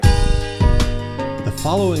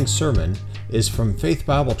following sermon is from Faith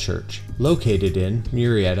Bible Church, located in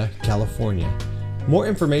Murrieta, California. More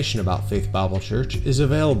information about Faith Bible Church is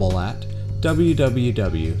available at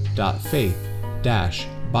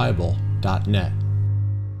www.faith-bible.net.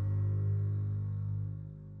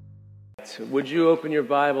 Would you open your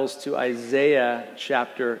Bibles to Isaiah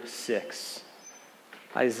chapter 6?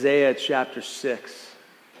 Isaiah chapter 6.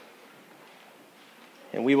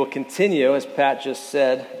 And we will continue, as Pat just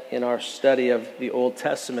said, in our study of the Old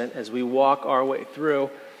Testament as we walk our way through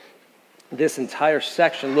this entire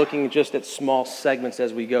section, looking just at small segments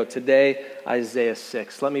as we go. Today, Isaiah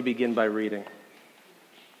 6. Let me begin by reading.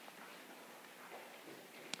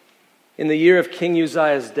 In the year of King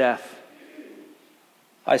Uzziah's death,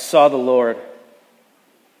 I saw the Lord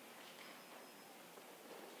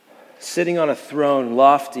sitting on a throne,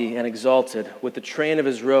 lofty and exalted, with the train of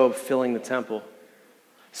his robe filling the temple.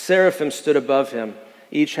 Seraphim stood above him,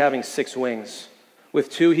 each having 6 wings. With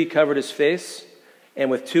 2 he covered his face, and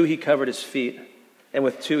with 2 he covered his feet, and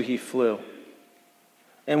with 2 he flew.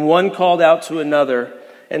 And one called out to another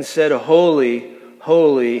and said, "Holy,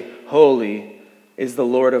 holy, holy is the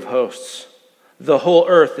Lord of hosts. The whole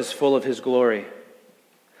earth is full of his glory."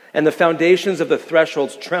 And the foundations of the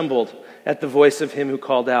thresholds trembled at the voice of him who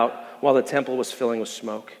called out, while the temple was filling with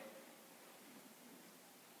smoke.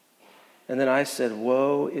 And then I said,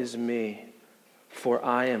 "Woe is me, for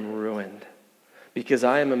I am ruined, because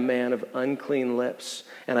I am a man of unclean lips,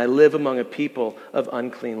 and I live among a people of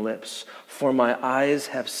unclean lips. For my eyes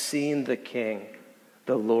have seen the King,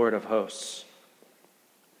 the Lord of hosts."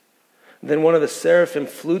 Then one of the seraphim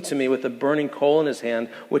flew to me with a burning coal in his hand,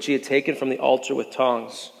 which he had taken from the altar with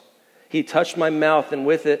tongs. He touched my mouth, and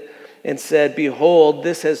with it, and said, "Behold,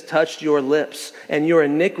 this has touched your lips, and your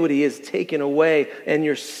iniquity is taken away, and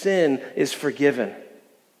your sin is forgiven."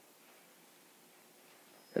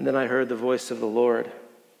 And then I heard the voice of the Lord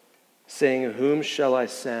saying, "Whom shall I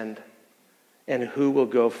send, and who will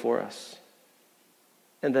go for us?"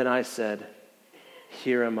 And then I said,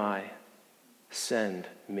 "Here am I, send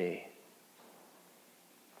me."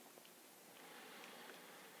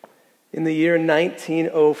 In the year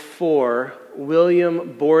 1904,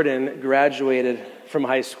 William Borden graduated from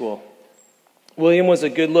high school. William was a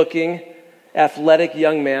good-looking, athletic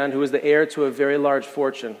young man who was the heir to a very large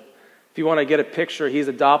fortune. If you want to get a picture, he's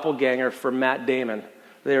a doppelganger for Matt Damon.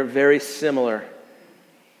 They're very similar.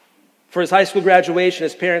 For his high school graduation,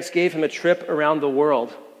 his parents gave him a trip around the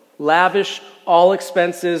world. Lavish, all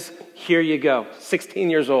expenses, here you go. 16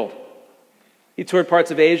 years old. He toured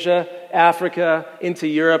parts of Asia, Africa, into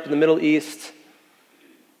Europe and the Middle East.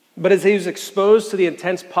 But as he was exposed to the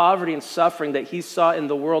intense poverty and suffering that he saw in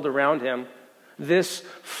the world around him, this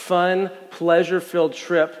fun, pleasure-filled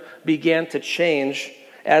trip began to change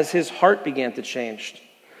as his heart began to change,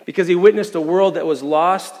 because he witnessed a world that was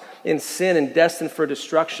lost in sin and destined for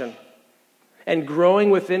destruction. And growing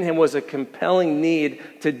within him was a compelling need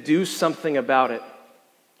to do something about it.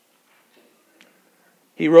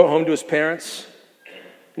 He wrote home to his parents,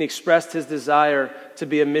 and he expressed his desire to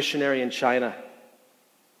be a missionary in China.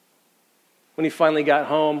 When he finally got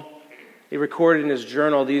home, he recorded in his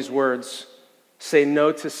journal these words: "Say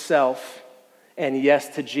no to self and yes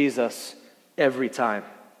to Jesus every time."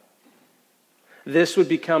 This would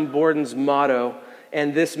become Borden's motto,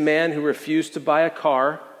 and this man who refused to buy a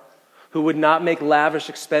car, who would not make lavish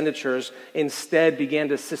expenditures, instead began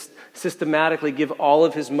to systematically give all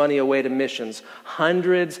of his money away to missions,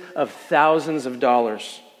 hundreds of thousands of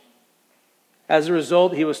dollars. As a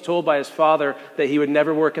result, he was told by his father that he would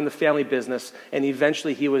never work in the family business, and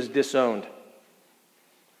eventually he was disowned.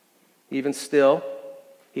 Even still,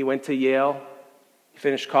 he went to Yale, he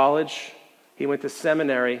finished college, he went to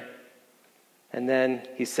seminary, and then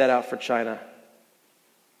he set out for China.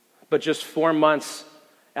 But just 4 months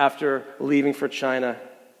after leaving for China,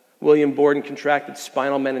 William Borden contracted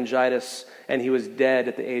spinal meningitis, and he was dead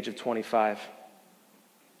at the age of 25.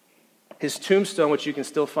 His tombstone, which you can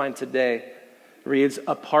still find today, reads,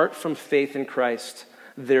 "Apart from faith in Christ,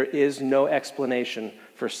 there is no explanation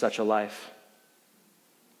for such a life."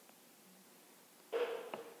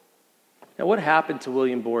 Now, what happened to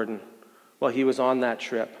William Borden while he was on that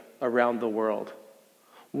trip around the world?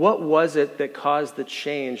 What was it that caused the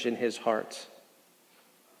change in his heart?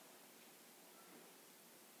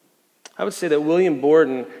 I would say that William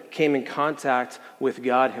Borden came in contact with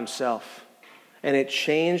God himself, and it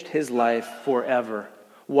changed his life forever.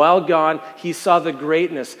 While gone, he saw the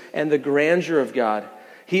greatness and the grandeur of God.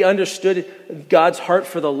 He understood God's heart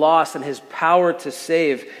for the lost and his power to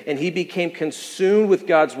save, and he became consumed with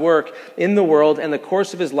God's work in the world, and the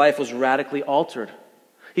course of his life was radically altered.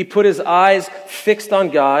 He put his eyes fixed on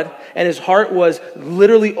God, and his heart was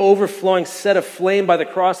literally overflowing, set aflame by the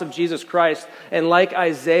cross of Jesus Christ. And like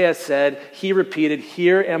Isaiah said, he repeated,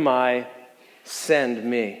 "Here am I, send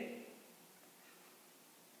me."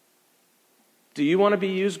 Do you want to be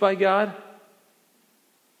used by God?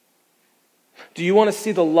 Do you want to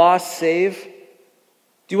see the lost saved?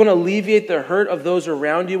 Do you want to alleviate the hurt of those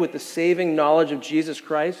around you with the saving knowledge of Jesus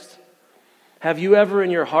Christ? Have you ever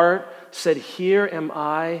in your heart said, "Here am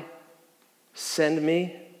I, send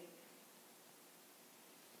me"?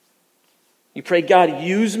 You pray, "God,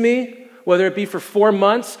 use me," whether it be for 4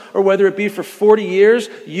 months or whether it be for 40 years.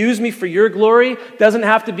 Use me for your glory. Doesn't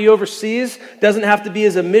have to be overseas. Doesn't have to be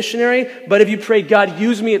as a missionary. But if you pray, "God,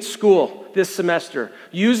 use me at school this semester.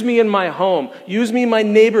 Use me in my home. Use me in my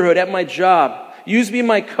neighborhood, at my job. Use me in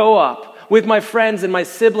my co-op, with my friends and my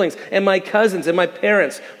siblings and my cousins and my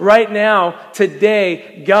parents." Right now,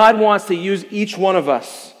 today, God wants to use each one of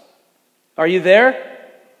us. Are you there?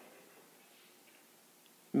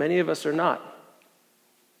 Many of us are not.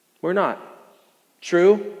 We're not.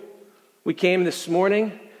 True, we came this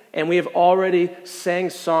morning and we have already sang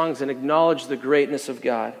songs and acknowledged the greatness of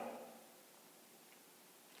God.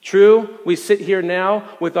 True, we sit here now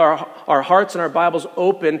with our hearts and our Bibles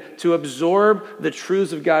open to absorb the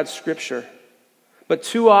truths of God's Scripture. But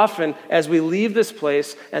too often, as we leave this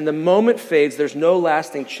place and the moment fades, there's no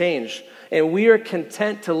lasting change. And we are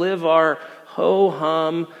content to live our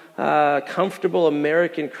ho-hum, comfortable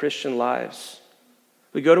American Christian lives.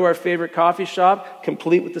 We go to our favorite coffee shop,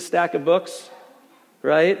 complete with the stack of books,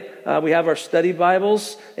 right? We have our study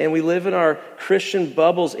Bibles, and we live in our Christian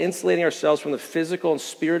bubbles, insulating ourselves from the physical and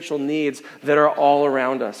spiritual needs that are all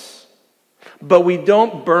around us. But we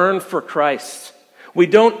don't burn for Christ. We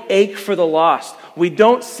don't ache for the lost. We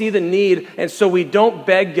don't see the need, and so we don't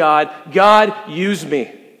beg God, "God, use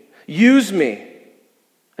me. Use me."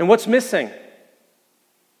 And what's missing?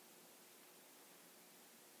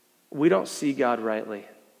 We don't see God rightly.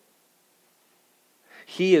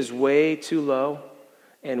 He is way too low,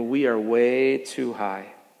 and we are way too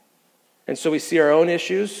high. And so we see our own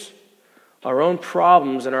issues, our own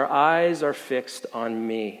problems, and our eyes are fixed on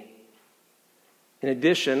me. In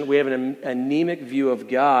addition, we have an anemic view of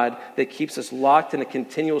God that keeps us locked in a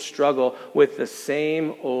continual struggle with the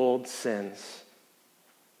same old sins.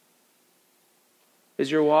 Is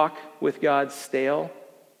your walk with God stale?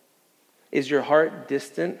 Is your heart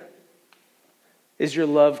distant? Is your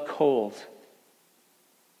love cold?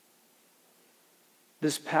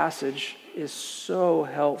 This passage is so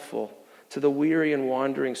helpful to the weary and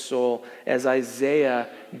wandering soul as Isaiah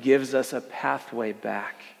gives us a pathway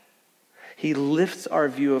back. He lifts our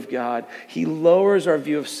view of God. He lowers our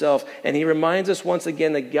view of self. And he reminds us once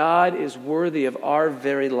again that God is worthy of our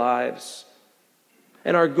very lives.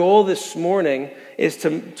 And our goal this morning is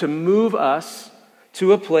to move us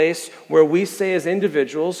to a place where we say as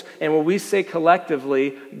individuals and where we say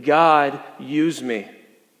collectively, "God, use me."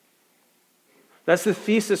 That's the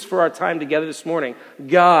thesis for our time together this morning.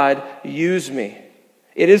 God, use me.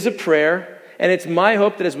 It is a prayer. And it's my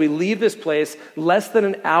hope that as we leave this place, less than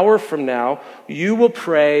an hour from now, you will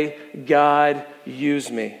pray, "God,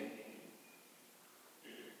 use me."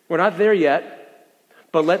 We're not there yet,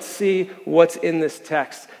 but let's see what's in this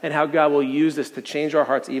text and how God will use this to change our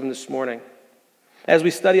hearts even this morning. As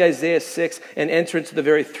we study Isaiah 6 and enter into the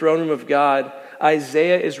very throne room of God,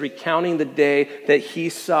 Isaiah is recounting the day that he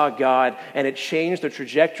saw God, and it changed the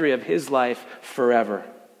trajectory of his life forever.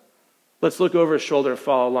 Let's look over his shoulder and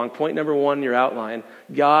follow along. Point number 1 in your outline.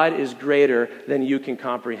 God is greater than you can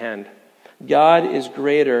comprehend. God is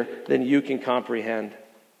greater than you can comprehend.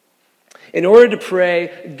 In order to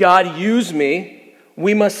pray, "God, use me,"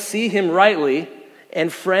 we must see him rightly.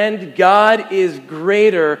 And friend, God is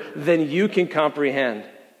greater than you can comprehend.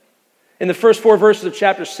 In the first 4 verses of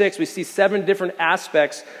chapter 6, we see 7 different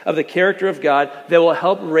aspects of the character of God that will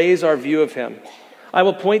help raise our view of him. I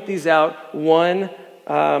will point these out one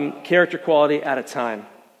character quality at a time.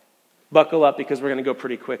 Buckle up because we're going to go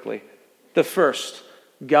pretty quickly. The first,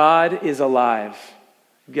 God is alive.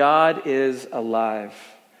 God is alive.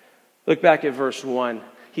 Look back at verse 1.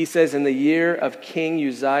 He says, "In the year of King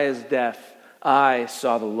Uzziah's death, I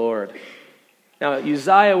saw the Lord." Now,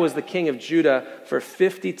 Uzziah was the king of Judah for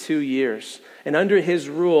 52 years. And under his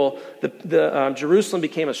rule, Jerusalem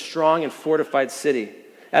became a strong and fortified city.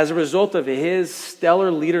 As a result of his stellar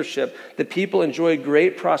leadership, the people enjoyed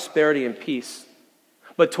great prosperity and peace.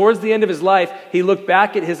 But towards the end of his life, he looked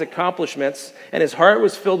back at his accomplishments, and his heart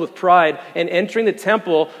was filled with pride. And entering the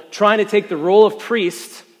temple, trying to take the role of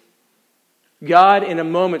priest, God, in a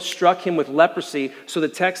moment, struck him with leprosy. So the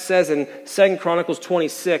text says in 2 Chronicles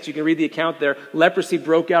 26, you can read the account there, leprosy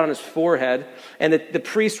broke out on his forehead, and the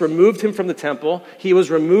priest removed him from the temple. He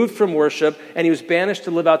was removed from worship, and he was banished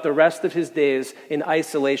to live out the rest of his days in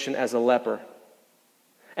isolation as a leper.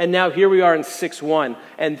 And now here we are in 6:1,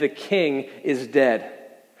 and the king is dead.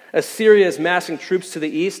 Assyria is massing troops to the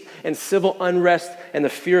east, and civil unrest and the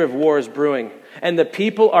fear of war is brewing. And the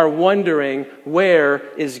people are wondering, where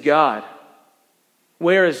is God?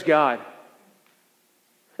 Where is God?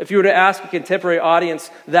 If you were to ask a contemporary audience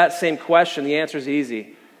that same question, the answer is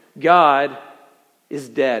easy. God is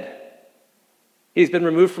dead. He's been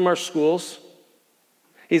removed from our schools.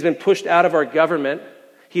 He's been pushed out of our government.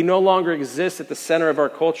 He no longer exists at the center of our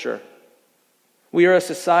culture. We are a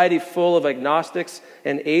society full of agnostics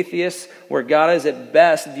and atheists where God is at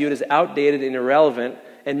best viewed as outdated and irrelevant,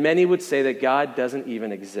 and many would say that God doesn't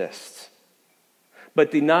even exist.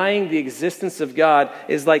 But denying the existence of God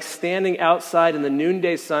is like standing outside in the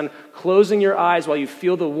noonday sun, closing your eyes while you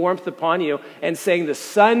feel the warmth upon you, and saying the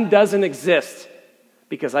sun doesn't exist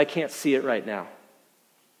because I can't see it right now.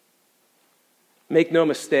 Make no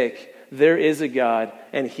mistake, there is a God,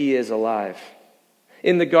 and he is alive.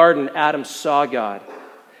 In the garden, Adam saw God.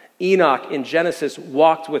 Enoch in Genesis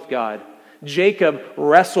walked with God. Jacob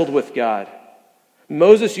wrestled with God.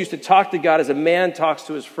 Moses used to talk to God as a man talks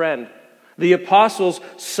to his friend. The apostles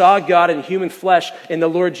saw God in human flesh in the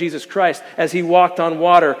Lord Jesus Christ as he walked on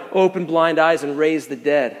water, opened blind eyes, and raised the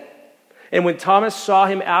dead. And when Thomas saw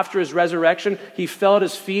him after his resurrection, he fell at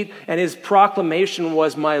his feet, and his proclamation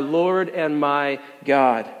was, "My Lord and my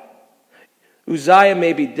God." Uzziah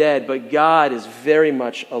may be dead, but God is very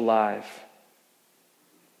much alive.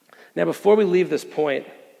 Now, before we leave this point,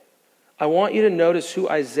 I want you to notice who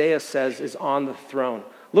Isaiah says is on the throne.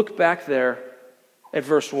 Look back there at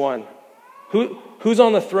verse 1. Who's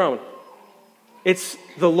on the throne? It's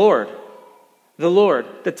the Lord. The Lord,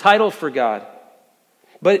 the title for God.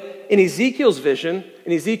 But in Ezekiel's vision,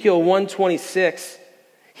 in Ezekiel 1:26,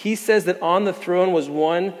 he says that on the throne was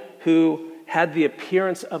one who had the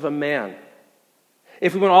appearance of a man.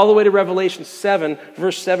 If we went all the way to Revelation 7,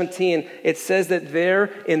 verse 17, it says that there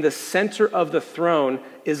in the center of the throne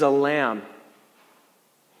is a lamb.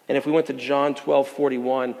 And if we went to John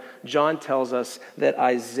 12:41, John tells us that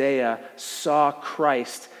Isaiah saw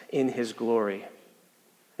Christ in his glory.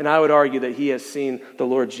 And I would argue that he has seen the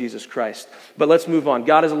Lord Jesus Christ. But let's move on.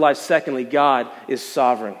 God is alive. Secondly, God is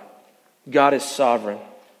sovereign. God is sovereign.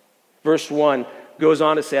 Verse 1 goes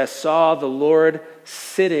on to say, I saw the Lord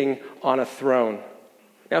sitting on a throne.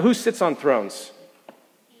 Now, who sits on thrones?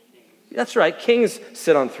 That's right, kings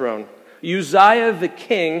sit on throne. Uzziah the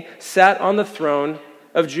king sat on the throne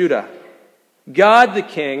of Judah. God the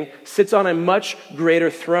king sits on a much greater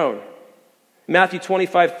throne. Matthew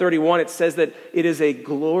 25:31, it says that it is a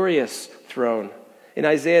glorious throne. In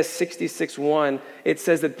Isaiah 66:1, it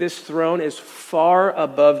says that this throne is far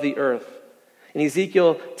above the earth. In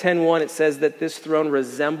Ezekiel 10:1, it says that this throne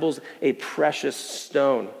resembles a precious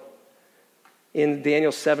stone. In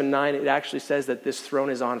Daniel 7:9, it actually says that this throne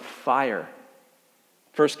is on fire.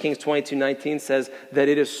 1 Kings 22:19 says that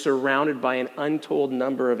it is surrounded by an untold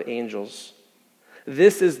number of angels.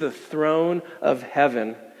 This is the throne of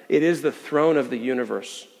heaven. It is the throne of the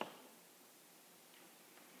universe.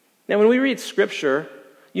 Now, when we read Scripture,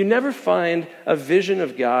 you never find a vision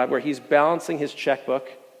of God where he's balancing his checkbook.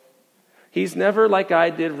 He's never, like I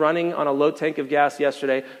did, running on a low tank of gas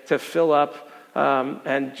yesterday to fill up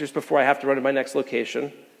and just before I have to run to my next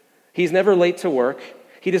location. He's never late to work.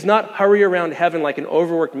 He does not hurry around heaven like an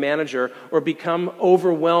overworked manager or become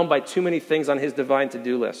overwhelmed by too many things on his divine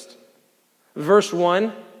to-do list. Verse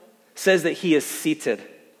 1 says that he is seated.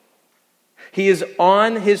 He is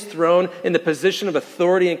on his throne in the position of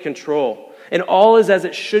authority and control, and all is as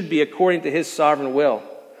it should be according to his sovereign will.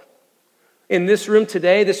 In this room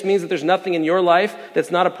today, this means that there's nothing in your life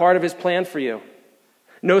that's not a part of his plan for you.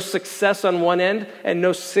 No success on one end and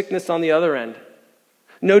no sickness on the other end.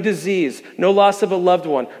 No disease, no loss of a loved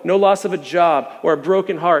one, no loss of a job or a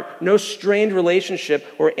broken heart, no strained relationship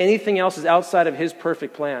or anything else is outside of his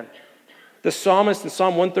perfect plan. The psalmist in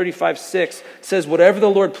Psalm 135:6 says, whatever the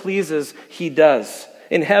Lord pleases, he does,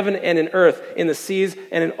 in heaven and in earth, in the seas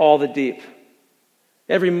and in all the deep.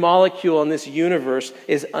 Every molecule in this universe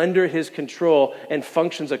is under his control and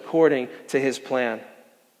functions according to his plan.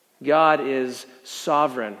 God is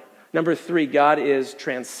sovereign. Number 3, God is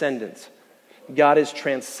transcendent. God is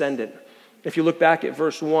transcendent. If you look back at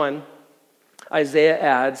verse 1, Isaiah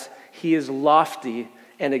adds, he is lofty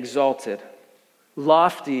and exalted.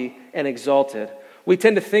 Lofty and exalted. We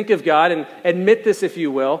tend to think of God, and admit this if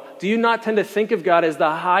you will, do you not tend to think of God as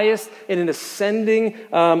the highest in an ascending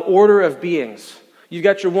order of beings? You've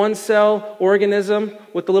got your one-cell organism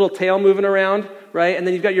with the little tail moving around, right? And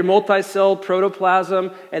then you've got your multi-celled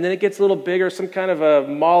protoplasm, and then it gets a little bigger, some kind of a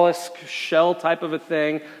mollusk shell type of a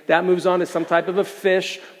thing. That moves on to some type of a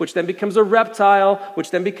fish, which then becomes a reptile,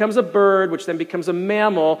 which then becomes a bird, which then becomes a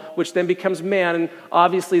mammal, which then becomes man. And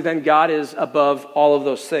obviously then God is above all of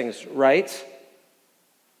those things, right?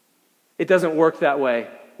 It doesn't work that way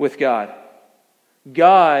with God.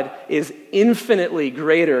 God is infinitely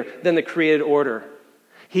greater than the created order.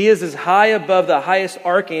 He is as high above the highest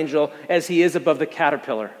archangel as he is above the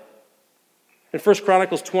caterpillar. In 1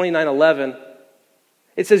 Chronicles 29:11,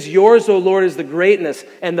 it says, "Yours, O Lord, is the greatness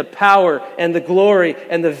and the power and the glory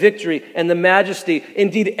and the victory and the majesty.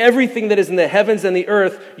 Indeed, everything that is in the heavens and the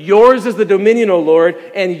earth, yours is the dominion, O Lord,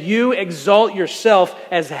 and you exalt yourself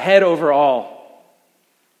as head over all."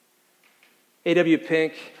 A.W.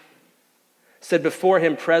 Pink said, "Before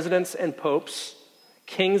him, presidents and popes,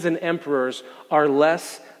 kings and emperors are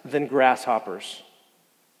less than grasshoppers."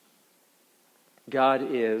 God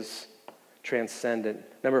is transcendent.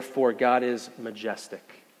 Number 4, God is majestic.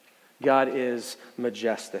 God is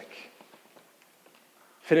majestic.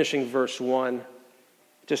 Finishing verse 1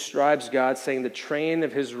 describes God saying the train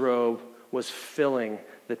of his robe was filling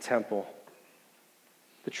the temple.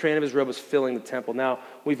 The train of his robe was filling the temple. Now,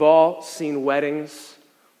 we've all seen weddings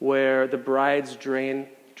where the bride's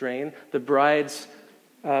the bride's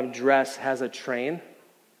dress has a train.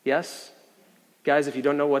 Yes? Guys, if you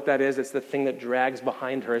don't know what that is, it's the thing that drags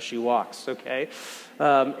behind her as she walks, okay?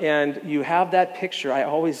 And you have that picture. I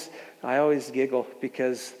always giggle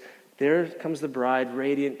because there comes the bride,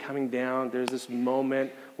 radiant, coming down. There's this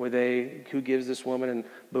moment where who gives this woman, and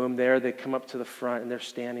boom, they come up to the front, and they're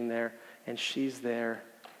standing there, and she's there.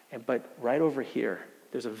 But right over here,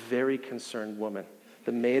 there's a very concerned woman,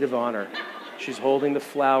 the maid of honor. She's holding the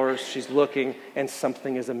flowers, she's looking, and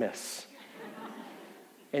something is amiss.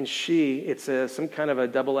 And it's some kind of a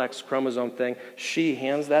double X chromosome thing. She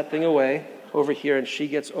hands that thing away over here, and she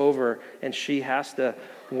gets over, and she has to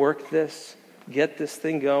work this, get this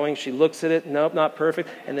thing going. She looks at it, nope, not perfect,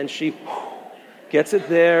 and then she gets it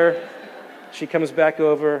there. She comes back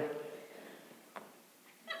over.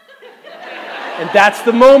 And that's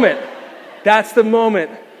the moment. That's the moment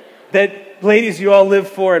that, ladies, you all live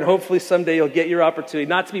for, and hopefully someday you'll get your opportunity,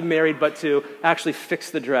 not to be married, but to actually fix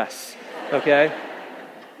the dress, okay?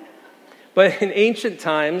 But in ancient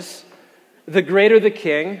times, the greater the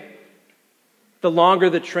king, the longer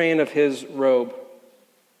the train of his robe.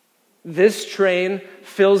 This train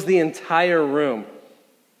fills the entire room.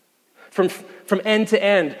 From end to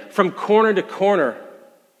end, from corner to corner.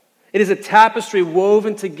 It is a tapestry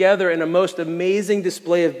woven together in a most amazing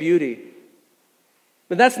display of beauty.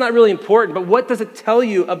 But that's not really important. But what does it tell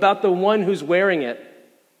you about the one who's wearing it?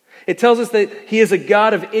 It tells us that he is a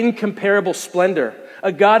God of incomparable splendor,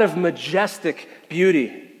 a God of majestic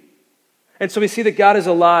beauty. And so we see that God is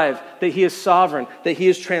alive, that he is sovereign, that he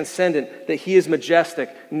is transcendent, that he is majestic.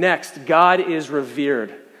 Next, God is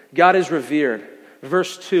revered. God is revered.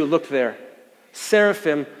 Verse 2, look there.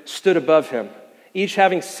 Seraphim stood above him, each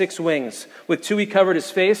having 6 wings. With 2 he covered his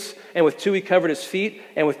face, and with 2 he covered his feet,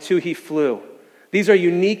 and with 2 he flew. These are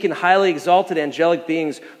unique and highly exalted angelic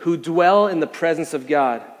beings who dwell in the presence of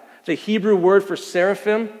God. The Hebrew word for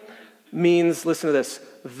seraphim means, listen to this,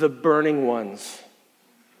 the burning ones.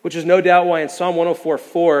 Which is no doubt why in Psalm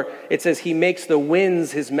 104:4 it says he makes the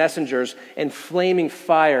winds his messengers and flaming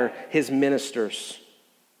fire his ministers.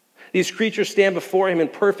 These creatures stand before him in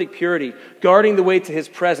perfect purity, guarding the way to his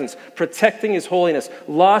presence, protecting his holiness,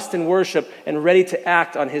 lost in worship, and ready to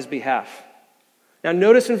act on his behalf. Now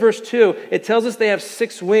notice in verse 2, it tells us they have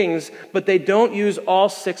 6 wings, but they don't use all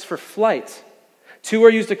 6 for flight. 2 are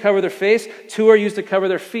used to cover their face, 2 are used to cover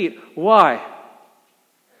their feet. Why?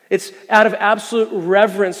 It's out of absolute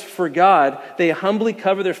reverence for God. They humbly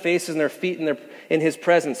cover their faces and their feet in his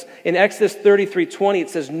presence. In Exodus 33:20, it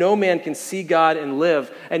says, "No man can see God and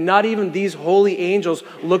live." And not even these holy angels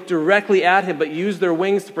look directly at him, but use their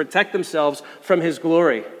wings to protect themselves from his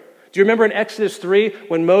glory. Do you remember in Exodus 3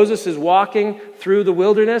 when Moses is walking through the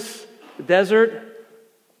wilderness, the desert,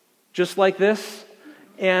 just like this?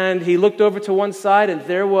 And he looked over to one side, and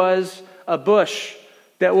there was a bush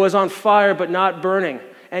that was on fire but not burning.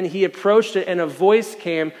 And he approached it, and a voice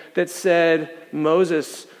came that said,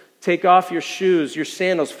 "Moses, take off your shoes, your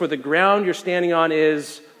sandals, for the ground you're standing on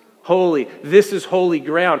is holy." This is holy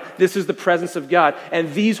ground. This is the presence of God.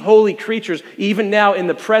 And these holy creatures, even now in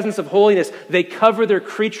the presence of holiness, they cover their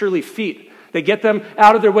creaturely feet. They get them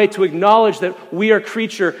out of their way to acknowledge that we are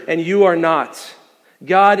creature and you are not.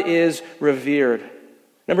 God is revered.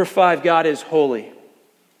 Number 5, God is holy.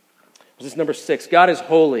 This is number 6. God is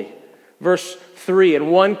holy. Verse 3,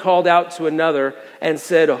 and one called out to another and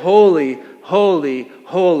said, Holy, holy,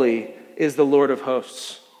 holy is the Lord of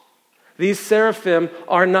hosts. These seraphim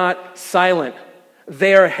are not silent.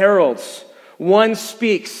 They are heralds. One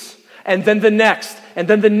speaks, and then the next, and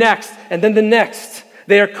then the next, and then the next.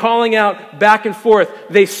 They are calling out back and forth.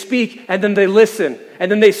 They speak, and then they listen.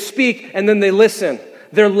 And then they speak, and then they listen.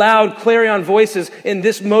 Their loud clarion voices in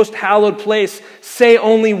this most hallowed place say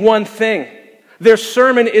only one thing. Their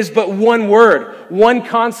sermon is but one word, one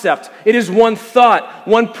concept. It is one thought,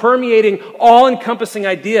 one permeating, all-encompassing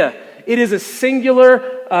idea. It is a singular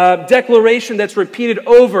declaration that's repeated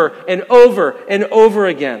over and over and over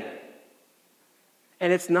again.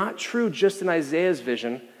 And it's not true just in Isaiah's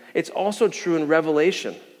vision. It's also true in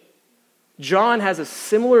Revelation. John has a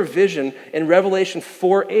similar vision in Revelation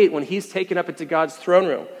 4:8 when he's taken up into God's throne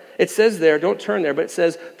room. It says there, don't turn there, but it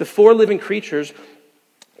says, the 4 living creatures,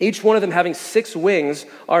 each one of them having 6 wings,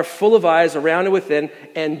 are full of eyes around and within,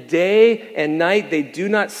 and day and night they do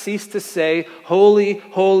not cease to say, Holy,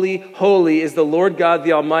 holy, holy is the Lord God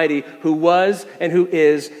the Almighty, who was and who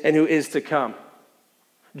is to come.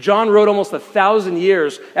 John wrote almost 1,000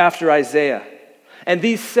 years after Isaiah. And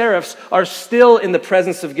these seraphs are still in the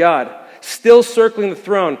presence of God, still circling the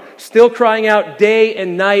throne, still crying out day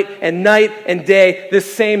and night and day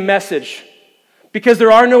this same message. Because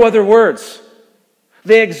there are no other words.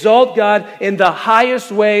 They exalt God in the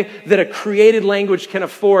highest way that a created language can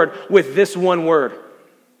afford with this one word.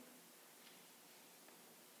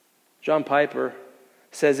 John Piper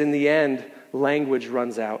says, in the end, language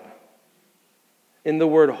runs out. In the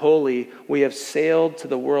word holy, we have sailed to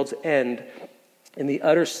the world's end in the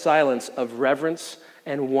utter silence of reverence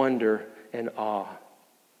and wonder and awe.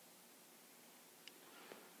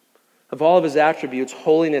 Of all of his attributes,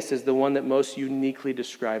 holiness is the one that most uniquely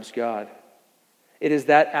describes God. It is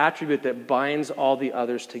that attribute that binds all the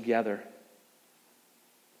others together.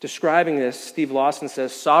 Describing this, Steve Lawson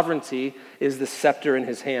says, sovereignty is the scepter in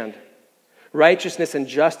his hand. Righteousness and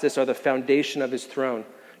justice are the foundation of his throne.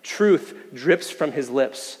 Truth drips from his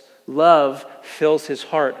lips. Love fills his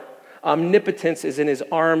heart. Omnipotence is in his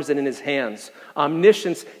arms and in his hands.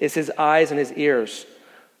 Omniscience is his eyes and his ears.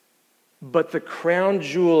 But the crown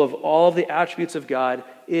jewel of all of the attributes of God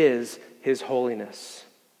is his holiness.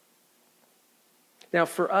 Now,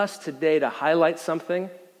 for us today to highlight something,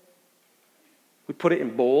 we put it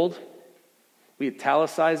in bold, we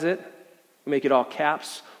italicize it, we make it all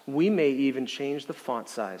caps, we may even change the font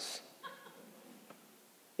size.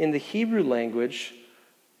 In the Hebrew language,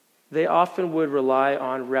 they often would rely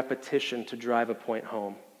on repetition to drive a point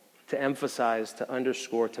home, to emphasize, to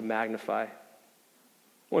underscore, to magnify.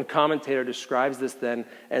 One commentator describes this then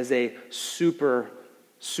as a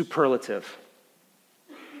superlative.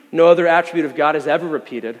 No other attribute of God is ever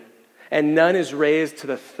repeated, and none is raised to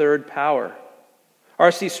the third power.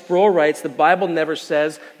 R.C. Sproul writes, the Bible never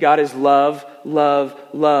says God is love, love,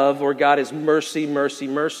 love, or God is mercy, mercy,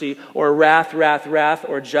 mercy, or wrath, wrath, wrath,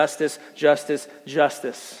 or justice, justice,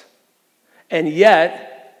 justice. And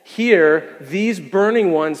yet, here, these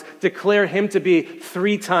burning ones declare him to be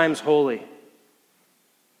 3 times holy.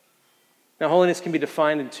 Now, holiness can be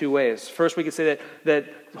defined in 2 ways. First, we could say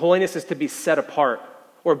that holiness is to be set apart.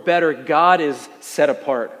 Or better, God is set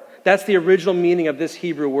apart. That's the original meaning of this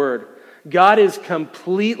Hebrew word. God is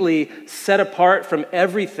completely set apart from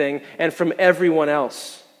everything and from everyone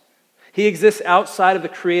else. He exists outside of the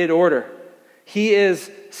created order. He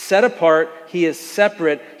is set apart. He is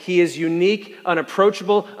separate. He is unique,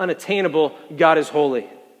 unapproachable, unattainable. God is holy.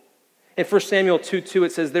 In 1 Samuel 2:2,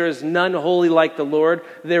 it says, there is none holy like the Lord.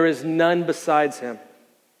 There is none besides him.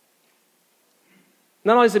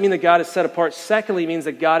 Not only does it mean that God is set apart, secondly, it means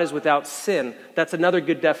that God is without sin. That's another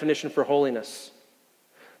good definition for holiness.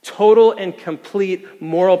 Total and complete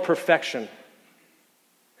moral perfection.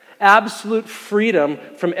 Absolute freedom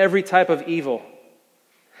from every type of evil.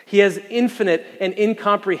 He has infinite and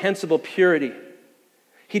incomprehensible purity.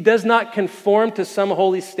 He does not conform to some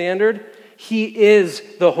holy standard. He is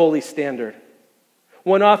the holy standard.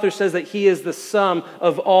 One author says that he is the sum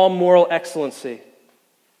of all moral excellency.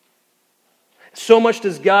 So much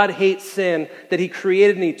does God hate sin that he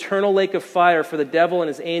created an eternal lake of fire for the devil and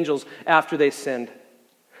his angels after they sinned.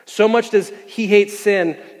 So much does he hate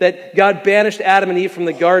sin that God banished Adam and Eve from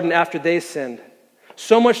the garden after they sinned.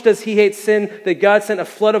 So much does he hate sin that God sent a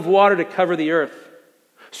flood of water to cover the earth.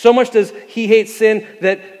 So much does he hate sin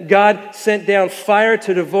that God sent down fire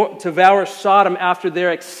to devour Sodom after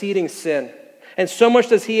their exceeding sin. And so much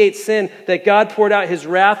does he hate sin that God poured out his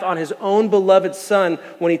wrath on his own beloved Son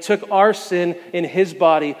when he took our sin in his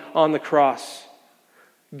body on the cross.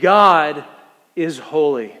 God is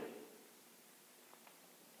holy.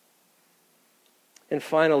 And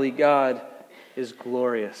finally, God is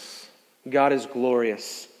glorious. God is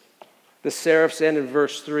glorious. The seraphs end in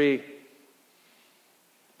verse 3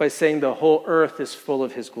 by saying the whole earth is full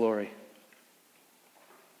of his glory.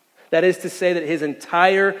 That is to say that his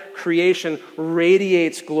entire creation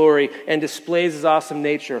radiates glory and displays his awesome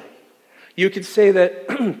nature. You could say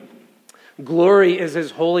that glory is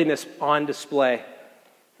his holiness on display.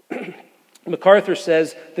 MacArthur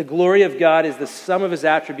says the glory of God is the sum of his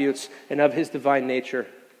attributes and of his divine nature.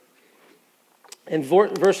 And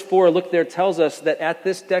verse 4, look there, tells us that at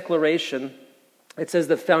this declaration, it says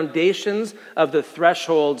the foundations of the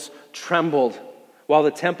thresholds trembled while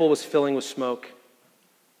the temple was filling with smoke.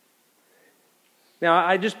 Now,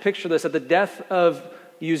 I just picture this. At the death of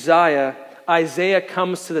Uzziah, Isaiah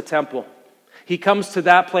comes to the temple. He comes to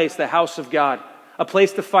that place, the house of God, a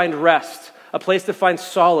place to find rest, a place to find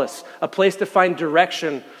solace, a place to find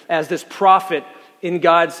direction as this prophet in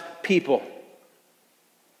God's people.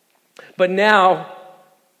 But now,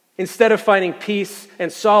 instead of finding peace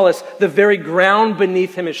and solace, the very ground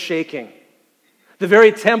beneath him is shaking. The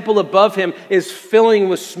very temple above him is filling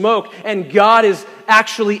with smoke, and God is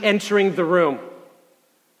actually entering the room.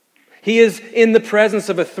 He is in the presence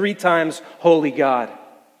of a 3 times holy God.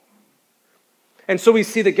 And so we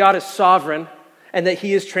see that God is sovereign and that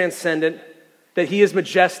he is transcendent, that he is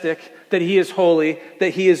majestic, that he is holy,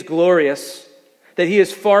 that he is glorious, that he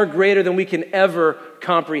is far greater than we can ever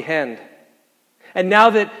comprehend. And now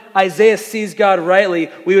that Isaiah sees God rightly,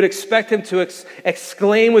 we would expect him to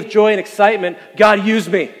exclaim with joy and excitement, God, use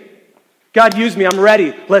me. God, use me. I'm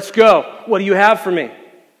ready. Let's go. What do you have for me?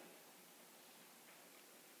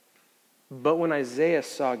 But when Isaiah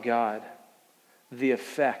saw God, the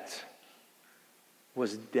effect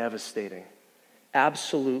was devastating.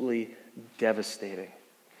 Absolutely devastating.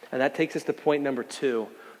 And that takes us to point number 2.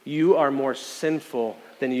 You are more sinful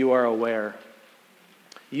than you are aware.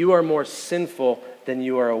 You are more sinful than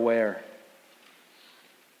you are aware.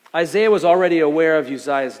 Isaiah was already aware of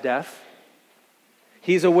Uzziah's death.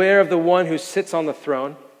 He's aware of the one who sits on the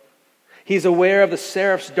throne. He's aware of the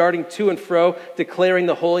seraphs darting to and fro, declaring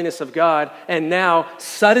the holiness of God. And now,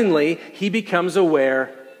 suddenly, he becomes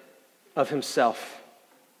aware of himself.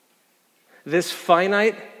 This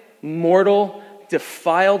finite, mortal,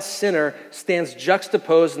 defiled sinner stands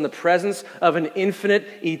juxtaposed in the presence of an infinite,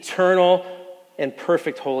 eternal, and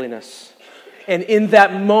perfect holiness. And in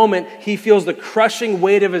that moment, he feels the crushing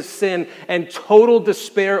weight of his sin, and total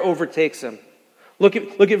despair overtakes him. Look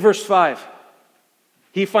at verse 5.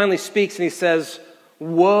 He finally speaks and he says,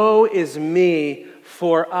 "Woe is me,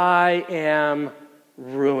 for I am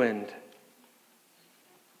ruined."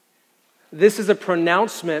 This is a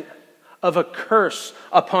pronouncement of a curse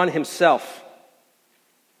upon himself.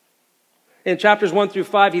 In chapters 1 through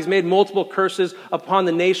 5, he's made multiple curses upon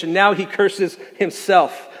the nation. Now he curses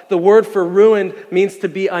himself. The word for ruined means to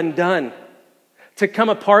be undone, to come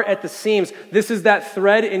apart at the seams. This is that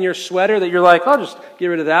thread in your sweater that you're like, I'll just get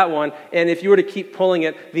rid of that one. And if you were to keep pulling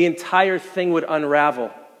it, the entire thing would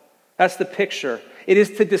unravel. That's the picture. It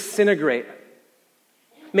is to disintegrate.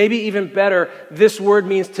 Maybe even better, this word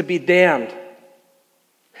means to be damned.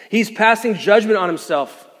 He's passing judgment on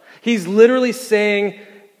himself. He's literally saying,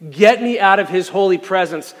 get me out of his holy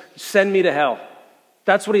presence. Send me to hell.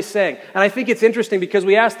 That's what he's saying. And I think it's interesting because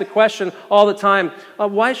we ask the question all the time,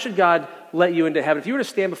 why should God let you into heaven? If you were to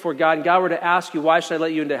stand before God and God were to ask you, why should I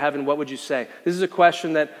let you into heaven, what would you say? This is a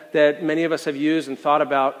question that many of us have used and thought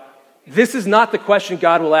about. This is not the question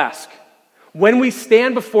God will ask. When we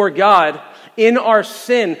stand before God in our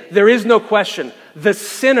sin, there is no question. The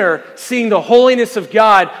sinner, seeing the holiness of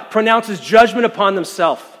God, pronounces judgment upon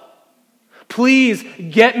themselves. Please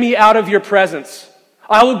get me out of your presence.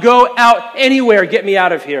 I will go out anywhere, get me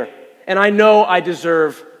out of here. And I know I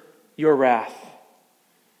deserve your wrath.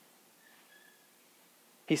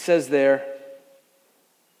 He says there,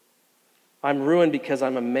 I'm ruined because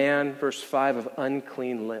I'm a man, verse 5, of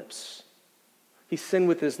unclean lips. He sinned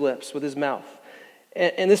with his lips, with his mouth.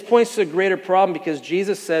 And this points to a greater problem because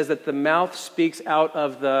Jesus says that the mouth speaks out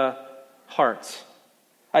of the heart.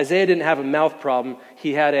 Isaiah didn't have a mouth problem,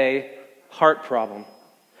 he had a heart problem.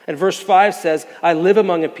 And verse 5 says, I live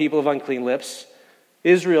among a people of unclean lips.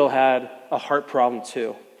 Israel had a heart problem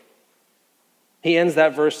too. He ends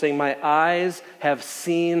that verse saying, my eyes have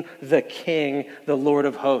seen the King, the Lord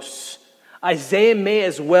of hosts. Isaiah may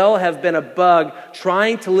as well have been a bug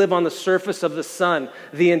trying to live on the surface of the sun.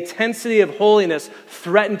 The intensity of holiness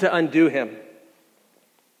threatened to undo him.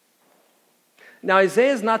 Now,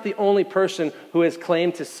 Isaiah is not the only person who has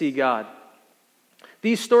claimed to see God.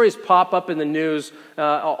 These stories pop up in the news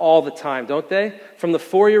all the time, don't they? From the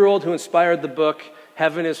 4-year-old who inspired the book,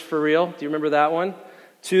 Heaven is for Real. Do you remember that one?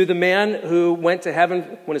 To the man who went to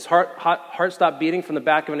heaven when his heart stopped beating from the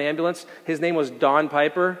back of an ambulance. His name was Don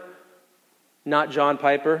Piper, not John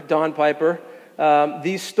Piper, Don Piper.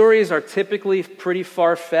 These stories are typically pretty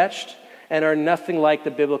far-fetched and are nothing like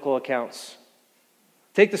the biblical accounts.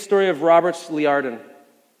 Take the story of Robert Liardon.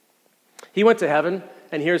 He went to heaven,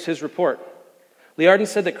 and here's his report. Liardon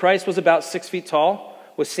said that Christ was about 6 feet tall,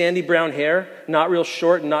 with sandy brown hair, not real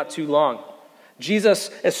short and not too long. Jesus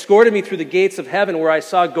escorted me through the gates of heaven where I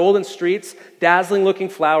saw golden streets, dazzling-looking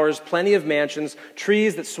flowers, plenty of mansions,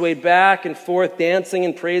 trees that swayed back and forth, dancing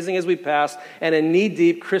and praising as we passed, and a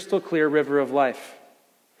knee-deep, crystal-clear river of life.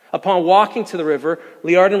 Upon walking to the river,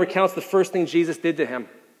 Liardon recounts the first thing Jesus did to him.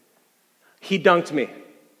 He dunked me.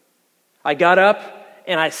 I got up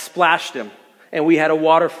and I splashed him, and we had a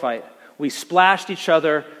water fight. We splashed each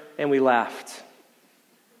other and we laughed.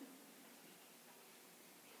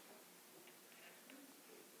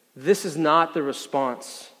 This is not the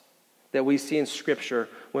response that we see in Scripture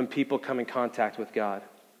when people come in contact with God.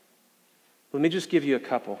 Let me just give you a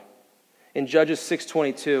couple. In Judges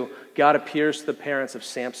 6:22, God appears to the parents of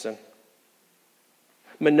Samson.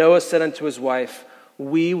 Manoah said unto his wife,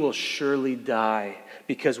 "We will surely die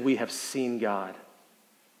because we have seen God."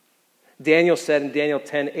 Daniel said in Daniel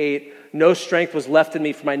 10:8, "No strength was left in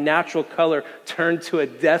me, for my natural color turned to a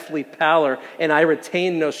deathly pallor, and I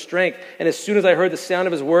retained no strength. And as soon as I heard the sound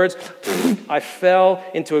of his words, I fell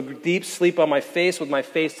into a deep sleep on my face with my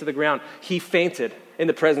face to the ground." He fainted in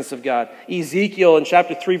the presence of God. Ezekiel in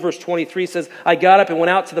chapter 3, verse 23 says, "I got up and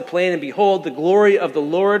went out to the plain, and behold, the glory of the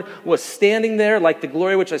Lord was standing there, like the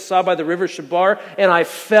glory which I saw by the river Chebar, and I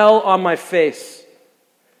fell on my face."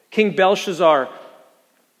 King Belshazzar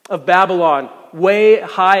of Babylon, way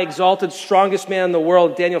high, exalted, strongest man in the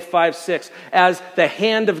world, Daniel 5:6. As the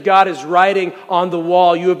hand of God is writing on the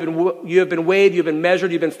wall, you have been weighed, you have been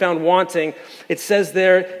measured, you've been found wanting. It says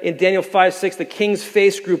there in Daniel 5:6, the king's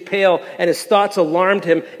face grew pale, and his thoughts alarmed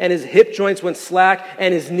him, and his hip joints went slack,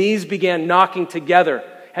 and his knees began knocking together.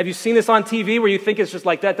 Have you seen this on TV where you think it's just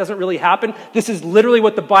like that doesn't really happen? This is literally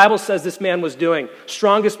what the Bible says this man was doing.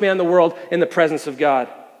 Strongest man in the world in the presence of God.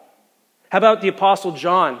 How about the Apostle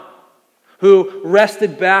John, who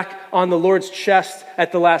rested back on the Lord's chest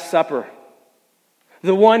at the Last Supper?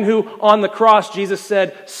 The one who, on the cross, Jesus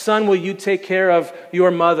said, "Son, will you take care of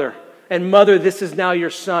your mother? And mother, this is now your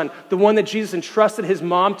son." The one that Jesus entrusted his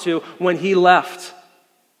mom to when he left.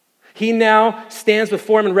 He now stands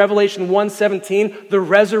before him in Revelation 1:17, the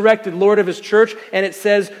resurrected Lord of his church. And it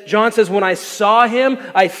says, John says, "When I saw him,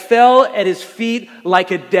 I fell at his feet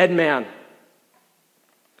like a dead man."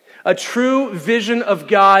 A true vision of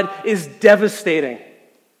God is devastating.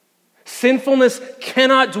 Sinfulness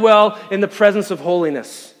cannot dwell in the presence of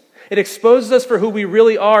holiness. It exposes us for who we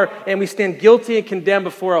really are, and we stand guilty and condemned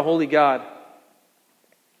before a holy God.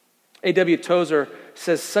 A.W. Tozer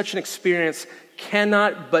says such an experience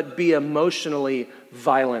cannot but be emotionally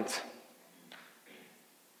violent.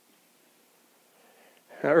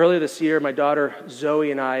 Now, earlier this year, my daughter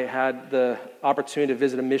Zoe and I had the opportunity to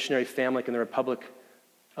visit a missionary family in the Republic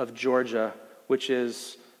of Georgia, which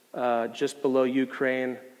is just below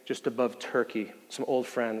Ukraine, just above Turkey, some old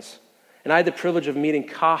friends. And I had the privilege of meeting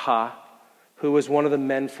Kaha, who was one of the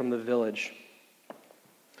men from the village.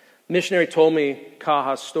 The missionary told me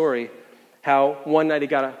Kaha's story, how one night he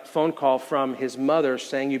got a phone call from his mother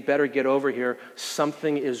saying, "You better get over here.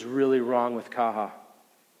 Something is really wrong with Kaha."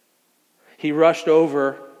 He rushed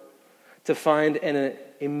over to find an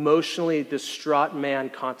emotionally distraught man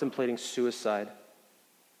contemplating suicide.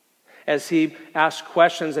 As he asked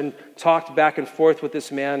questions and talked back and forth with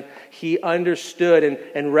this man, he understood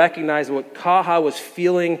and recognized what Kaha was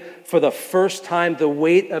feeling for the first time, the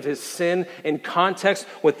weight of his sin in context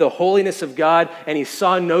with the holiness of God, and he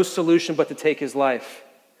saw no solution but to take his life.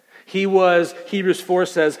 He was, Hebrews 4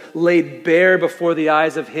 says, laid bare before the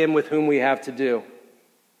eyes of him with whom we have to do.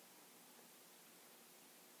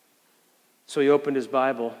 So he opened his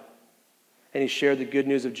Bible, and he shared the good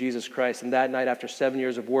news of Jesus Christ. And that night, after 7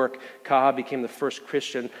 years of work, Kaha became the first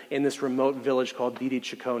Christian in this remote village called Didi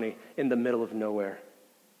Chikoni in the middle of nowhere.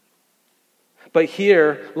 But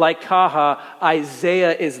here, like Kaha,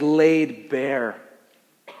 Isaiah is laid bare.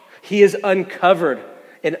 He is uncovered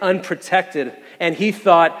and unprotected. And he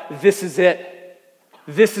thought, this is it.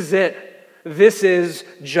 This is it. This is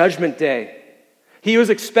Judgment Day. He was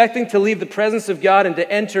expecting to leave the presence of God and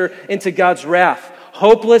to enter into God's wrath.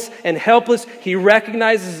 hopeless and helpless. He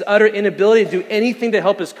recognizes his utter inability to do anything to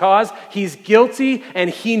help his cause. He's guilty and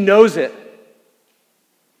he knows it.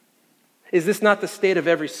 Is this not the state of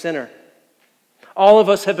every sinner? All of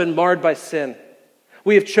us have been marred by sin.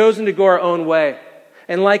 We have chosen to go our own way.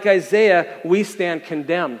 And like Isaiah, we stand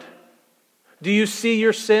condemned. Do you see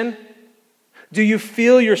your sin? Do you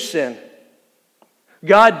feel your sin?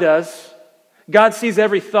 God does. God sees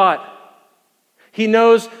every thought. He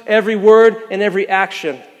knows every word and every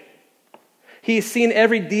action. He's seen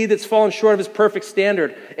every deed that's fallen short of his perfect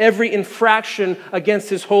standard, every infraction against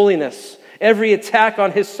his holiness, every attack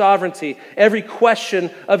on his sovereignty, every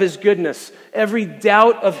question of his goodness, every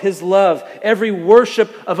doubt of his love, every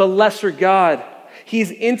worship of a lesser God.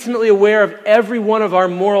 He's intimately aware of every one of our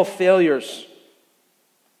moral failures.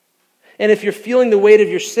 And if you're feeling the weight of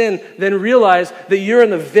your sin, then realize that you're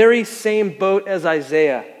in the very same boat as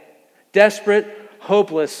Isaiah, desperate,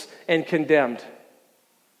 hopeless, and condemned.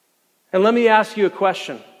 And let me ask you a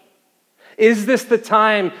question. Is this the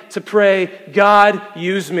time to pray, God,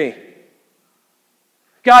 use me?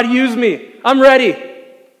 God, use me. I'm ready.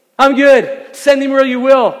 I'm good. Send me where you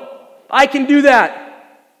will. I can do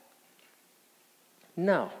that.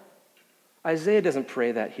 No. Isaiah doesn't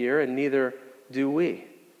pray that here, and neither do we.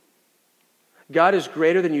 God is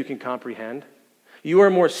greater than you can comprehend. You are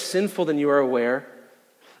more sinful than you are aware.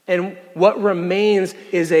 And what remains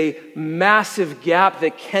is a massive gap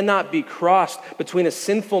that cannot be crossed between a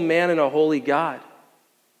sinful man and a holy God.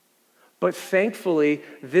 But thankfully,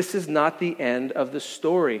 this is not the end of the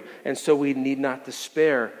story, and so we need not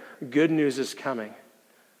despair. Good news is coming.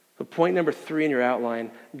 So point number 3 in your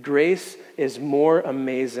outline, grace is more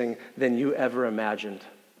amazing than you ever imagined.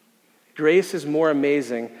 Grace is more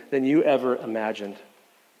amazing than you ever imagined.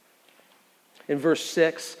 In verse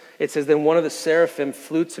 6, it says, Then one of the seraphim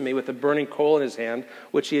flew to me with a burning coal in his hand,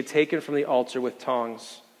 which he had taken from the altar with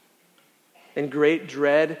tongs. In great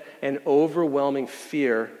dread and overwhelming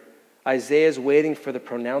fear, Isaiah is waiting for the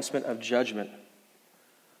pronouncement of judgment.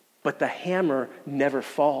 But the hammer never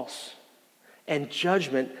falls, and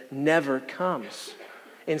judgment never comes.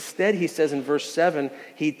 Instead, he says in verse 7,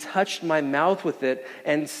 He touched my mouth with it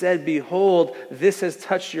and said, Behold, this has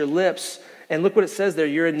touched your lips. And look what it says there,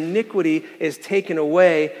 your iniquity is taken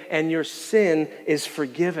away and your sin is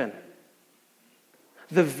forgiven.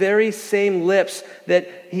 The very same lips that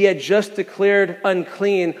he had just declared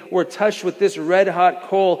unclean were touched with this red-hot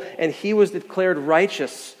coal, and he was declared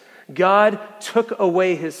righteous. God took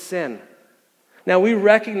away his sin. Now, we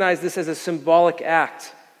recognize this as a symbolic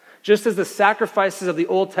act. Just as the sacrifices of the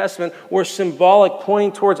Old Testament were symbolic,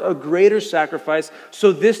 pointing towards a greater sacrifice,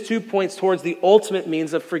 so this too points towards the ultimate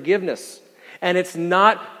means of forgiveness. And it's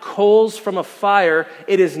not coals from a fire,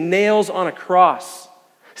 it is nails on a cross.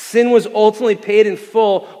 Sin was ultimately paid in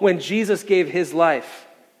full when Jesus gave his life.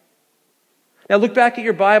 Now look back at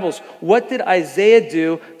your Bibles. What did Isaiah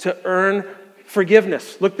do to earn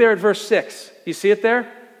forgiveness? Look there at verse 6. You see it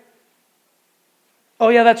there? Oh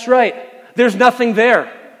yeah, that's right. There's nothing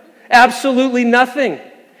there. Absolutely nothing.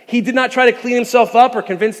 He did not try to clean himself up or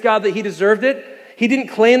convince God that he deserved it. He didn't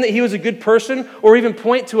claim that he was a good person or even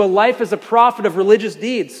point to a life as a prophet of religious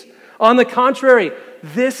deeds. On the contrary,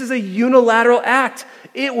 this is a unilateral act.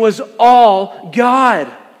 It was all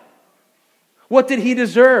God. What did he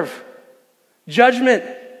deserve? Judgment,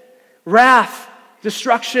 wrath,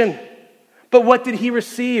 destruction. But what did he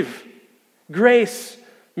receive? Grace,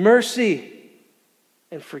 mercy,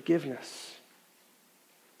 and forgiveness.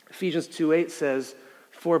 Ephesians 2:8 says,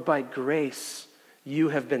 For by grace you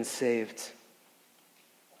have been saved.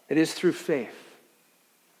 It is through faith.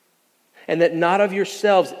 And that not of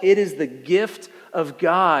yourselves, it is the gift of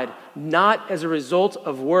God, not as a result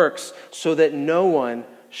of works, so that no one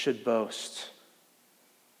should boast.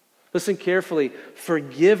 Listen carefully.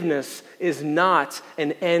 Forgiveness is not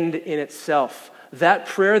an end in itself. That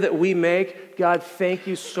prayer that we make, God, thank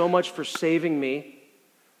you so much for saving me,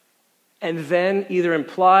 and then either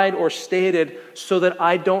implied or stated so that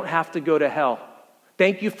I don't have to go to hell.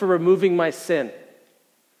 Thank you for removing my sin.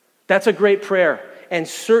 That's a great prayer, and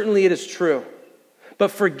certainly it is true.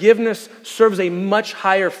 But forgiveness serves a much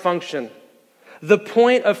higher function. The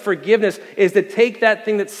point of forgiveness is to take that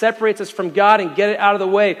thing that separates us from God and get it out of the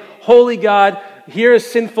way. Holy God, here is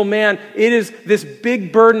sinful man. It is this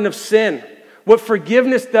big burden of sin. What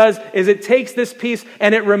forgiveness does is it takes this piece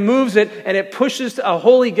and it removes it and it pushes a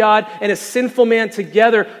holy God and a sinful man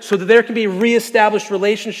together so that there can be reestablished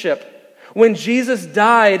relationship. When Jesus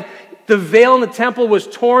died, the veil in the temple was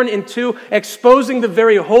torn in two, exposing the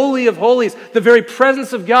very holy of holies, the very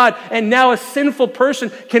presence of God. And now a sinful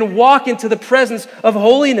person can walk into the presence of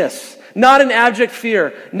holiness. not in abject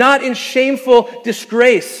fear, not in shameful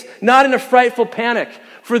disgrace, not in a frightful panic.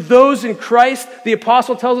 For those in Christ, the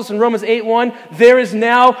apostle tells us in Romans 8:1, there is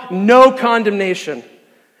now no condemnation.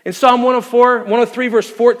 In Psalm 103, verse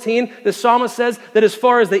 14, the psalmist says that as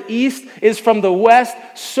far as the east is from the west,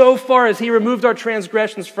 so far as he removed our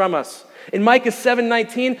transgressions from us. In Micah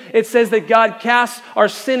 7:19, it says that God casts our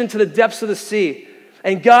sin into the depths of the sea.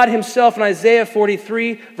 And God himself in Isaiah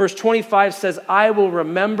 43, verse 25 says, I will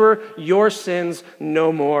remember your sins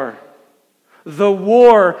no more. The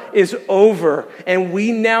war is over, and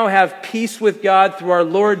we now have peace with God through our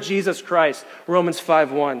Lord Jesus Christ, Romans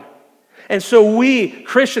 5:1. And so we,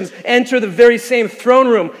 Christians, enter the very same throne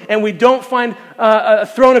room, and we don't find a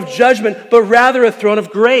throne of judgment, but rather a throne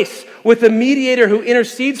of grace, with a mediator who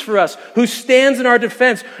intercedes for us, who stands in our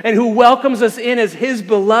defense, and who welcomes us in as his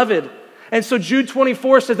beloved. And so Jude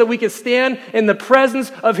 24 says that we can stand in the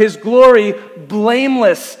presence of his glory,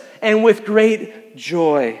 blameless and with great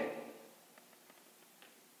joy.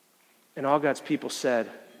 And all God's people said,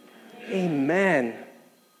 Amen.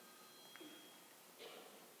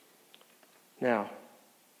 Now,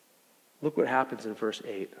 look what happens in verse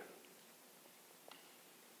 8.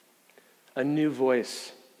 A new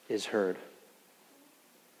voice is heard.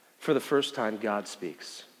 For the first time, God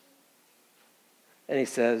speaks. And he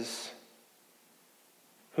says,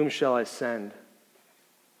 whom shall I send?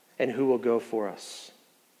 And who will go for us?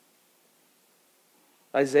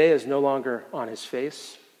 Isaiah is no longer on his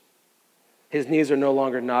face. His knees are no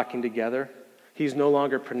longer knocking together. He's no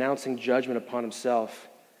longer pronouncing judgment upon himself.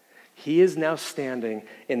 He is now standing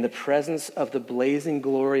in the presence of the blazing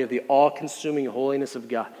glory of the all-consuming holiness of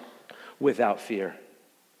God without fear.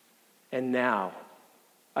 And now,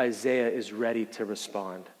 Isaiah is ready to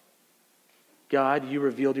respond. God, you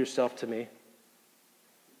revealed yourself to me.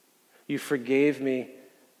 You forgave me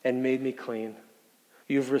and made me clean.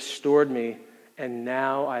 You've restored me, and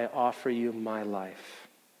now I offer you my life.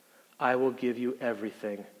 I will give you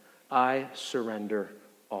everything. I surrender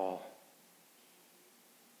all.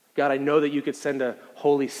 God, I know that you could send a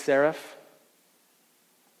holy seraph,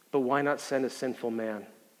 but why not send a sinful man?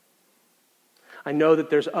 I know that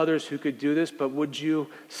there's others who could do this, but would you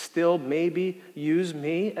still maybe use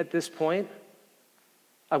me at this point?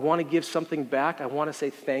 I want to give something back. I want to say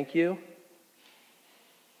thank you.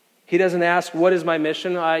 He doesn't ask, what is my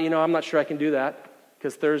mission? I'm not sure I can do that,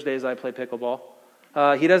 because Thursdays I play pickleball.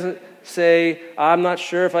 He doesn't say, I'm not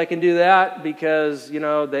sure if I can do that, because,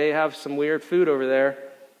 they have some weird food over there.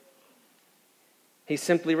 He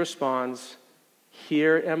simply responds,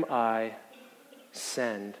 here am I,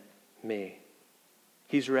 send me.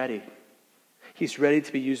 He's ready. He's ready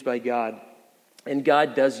to be used by God. And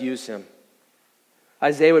God does use him.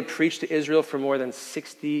 Isaiah would preach to Israel for more than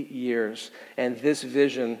 60 years, and this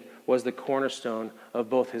vision was the cornerstone of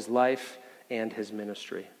both his life and his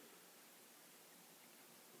ministry.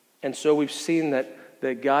 And so we've seen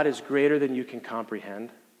that God is greater than you can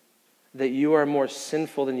comprehend, that you are more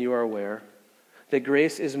sinful than you are aware, that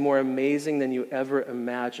grace is more amazing than you ever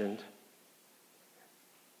imagined.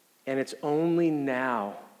 And it's only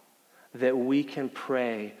now that we can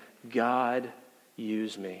pray, God,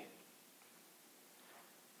 use me.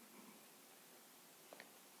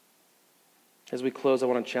 As we close, I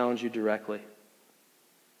want to challenge you directly.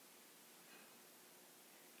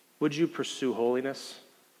 Would you pursue holiness?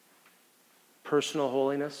 Personal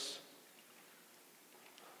holiness?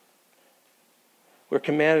 We're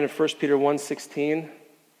commanded in 1 Peter 1:16,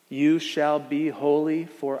 you shall be holy,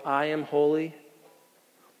 for I am holy.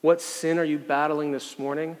 What sin are you battling this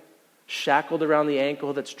morning? Shackled around the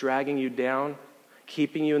ankle that's dragging you down,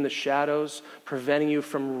 keeping you in the shadows, preventing you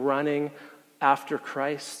from running after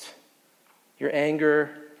Christ? Your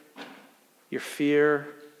anger, your fear,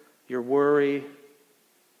 your worry,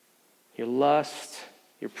 your lust,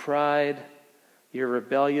 your pride, your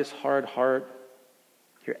rebellious hard heart,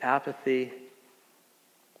 your apathy.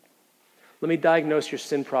 Let me diagnose your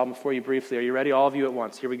sin problem for you briefly. Are you ready? All of you at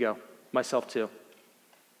once. Here we go. Myself too.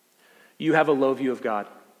 You have a low view of God.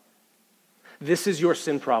 This is your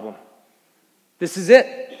sin problem. This is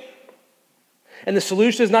it. And the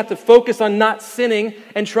solution is not to focus on not sinning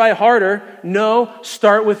and try harder. No,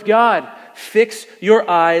 start with God. Fix your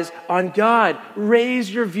eyes on God.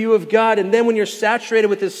 Raise your view of God. And then when you're saturated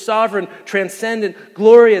with his sovereign, transcendent,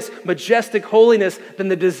 glorious, majestic holiness, then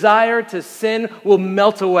the desire to sin will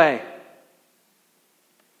melt away.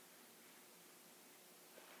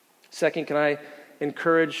 Second, can I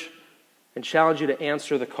encourage and challenge you to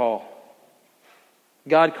answer the call?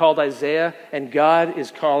 God called Isaiah, and God is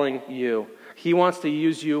calling you. He wants to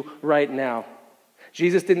use you right now.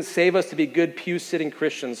 Jesus didn't save us to be good pew-sitting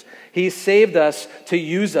Christians. He saved us to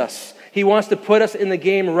use us. He wants to put us in the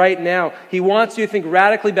game right now. He wants you to think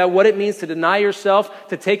radically about what it means to deny yourself,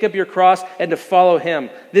 to take up your cross, and to follow Him.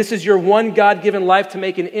 This is your one God-given life to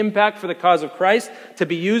make an impact for the cause of Christ, to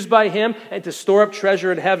be used by Him, and to store up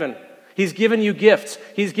treasure in heaven. He's given you gifts.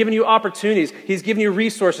 He's given you opportunities. He's given you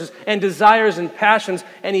resources and desires and passions,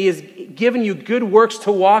 and He has given you good works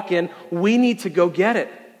to walk in. We need to go get it.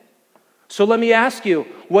 So let me ask you,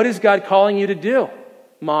 what is God calling you to do,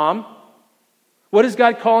 Mom? What is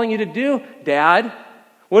God calling you to do, Dad?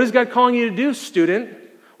 What is God calling you to do, student?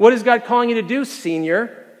 What is God calling you to do,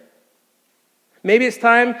 senior? Maybe it's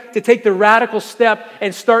time to take the radical step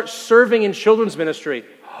and start serving in children's ministry.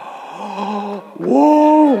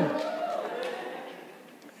 Whoa!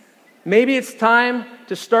 Maybe it's time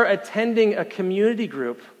to start attending a community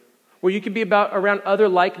group where you can be around other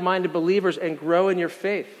like-minded believers and grow in your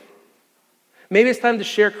faith. Maybe it's time to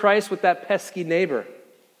share Christ with that pesky neighbor,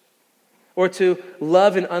 or to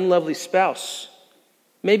love an unlovely spouse.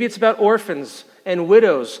 Maybe it's about orphans and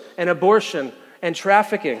widows and abortion and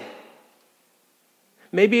trafficking.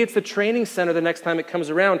 Maybe it's the training center the next time it comes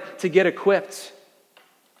around to get equipped.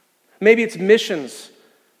 Maybe it's missions,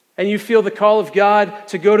 and you feel the call of God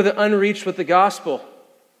to go to the unreached with the gospel.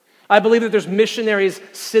 I believe that there's missionaries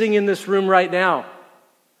sitting in this room right now.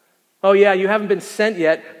 Oh yeah, you haven't been sent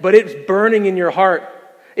yet, but it's burning in your heart.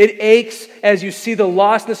 It aches as you see the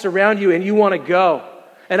lostness around you and you want to go.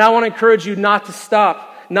 And I want to encourage you not to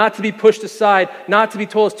stop, not to be pushed aside, not to be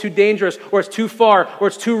told it's too dangerous, or it's too far, or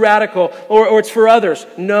it's too radical, or it's for others.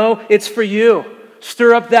 No, it's for you.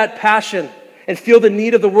 Stir up that passion and feel the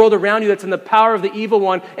need of the world around you that's in the power of the evil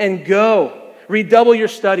one, and go. Redouble your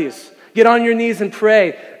studies. Get on your knees and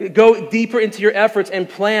pray. Go deeper into your efforts and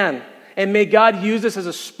plan. And may God use this as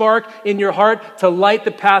a spark in your heart to light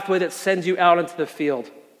the pathway that sends you out into the field.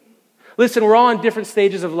 Listen, we're all in different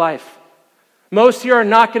stages of life. Most here are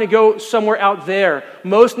not going to go somewhere out there.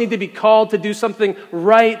 Most need to be called to do something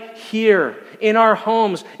right here, in our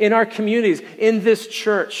homes, in our communities, in this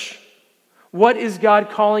church. What is God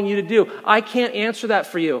calling you to do? I can't answer that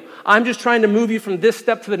for you. I'm just trying to move you from this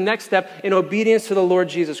step to the next step in obedience to the Lord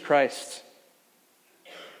Jesus Christ.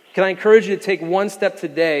 Can I encourage you to take one step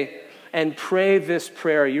today and pray this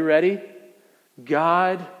prayer? Are you ready?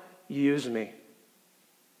 God, use me.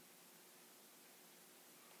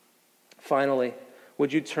 Finally,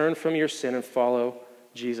 would you turn from your sin and follow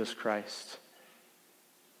Jesus Christ?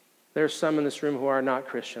 There are some in this room who are not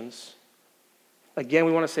Christians. Again,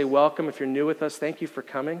 we want to say welcome. If you're new with us, thank you for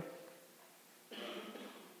coming.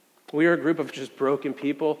 We are a group of just broken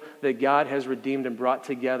people that God has redeemed and brought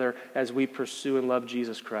together as we pursue and love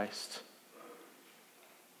Jesus Christ.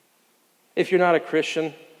 If you're not a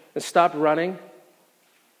Christian, then stop running,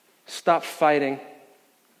 stop fighting,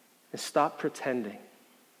 and stop pretending.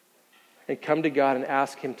 And come to God and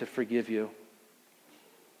ask Him to forgive you.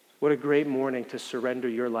 What a great morning to surrender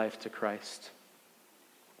your life to Christ.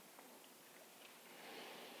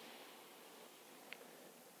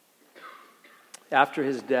 After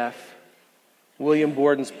his death, William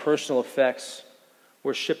Borden's personal effects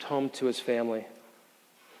were shipped home to his family.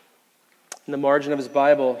 In the margin of his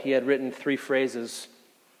Bible, he had written 3 phrases.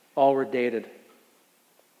 All were dated.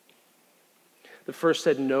 The first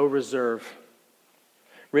said, "No reserve,"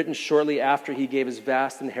 written shortly after he gave his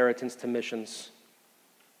vast inheritance to missions.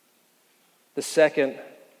 The second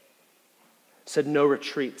said, "No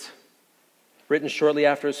retreat," written shortly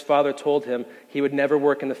after his father told him he would never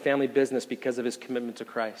work in the family business because of his commitment to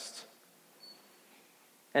Christ.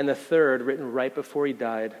 And the third, written right before he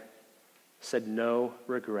died, said, "No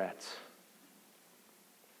regret."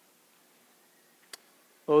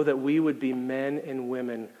 Oh, that we would be men and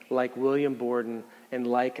women like William Borden and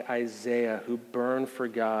like Isaiah, who burn for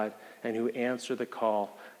God and who answer the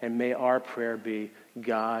call. And may our prayer be,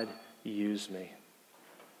 God, use me.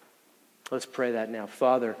 Let's pray that now.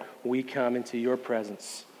 Father, we come into your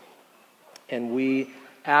presence and we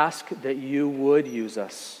ask that you would use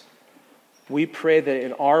us. We pray that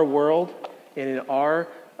in our world and in our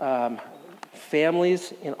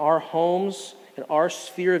families, in our homes, in our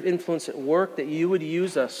sphere of influence at work, that you would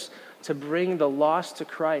use us to bring the lost to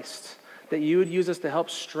Christ, that you would use us to help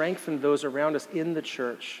strengthen those around us in the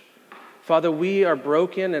church. Father, we are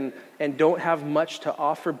broken and don't have much to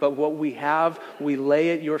offer, but what we have, we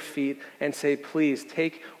lay at your feet and say, please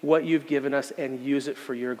take what you've given us and use it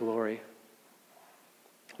for your glory.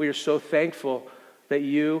 We are so thankful that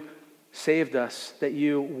you saved us, that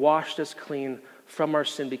you washed us clean from our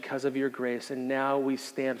sin because of your grace, and now we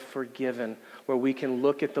stand forgiven, where we can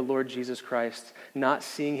look at the Lord Jesus Christ, not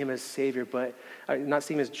seeing him as Savior, but not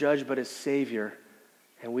seeing him as Judge, but as Savior,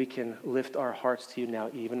 and we can lift our hearts to you now,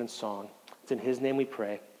 even in song. It's in his name we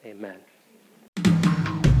pray. Amen.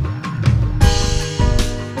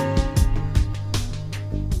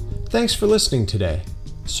 Thanks for listening today.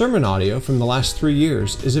 Sermon audio from the last 3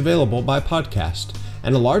 years is available by podcast,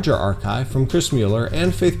 and a larger archive from Chris Mueller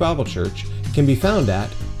and Faith Bible Church can be found at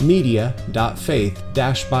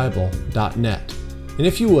media.faith-bible.net. And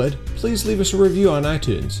if you would, please leave us a review on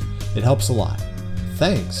iTunes. It helps a lot.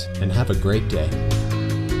 Thanks, and have a great day.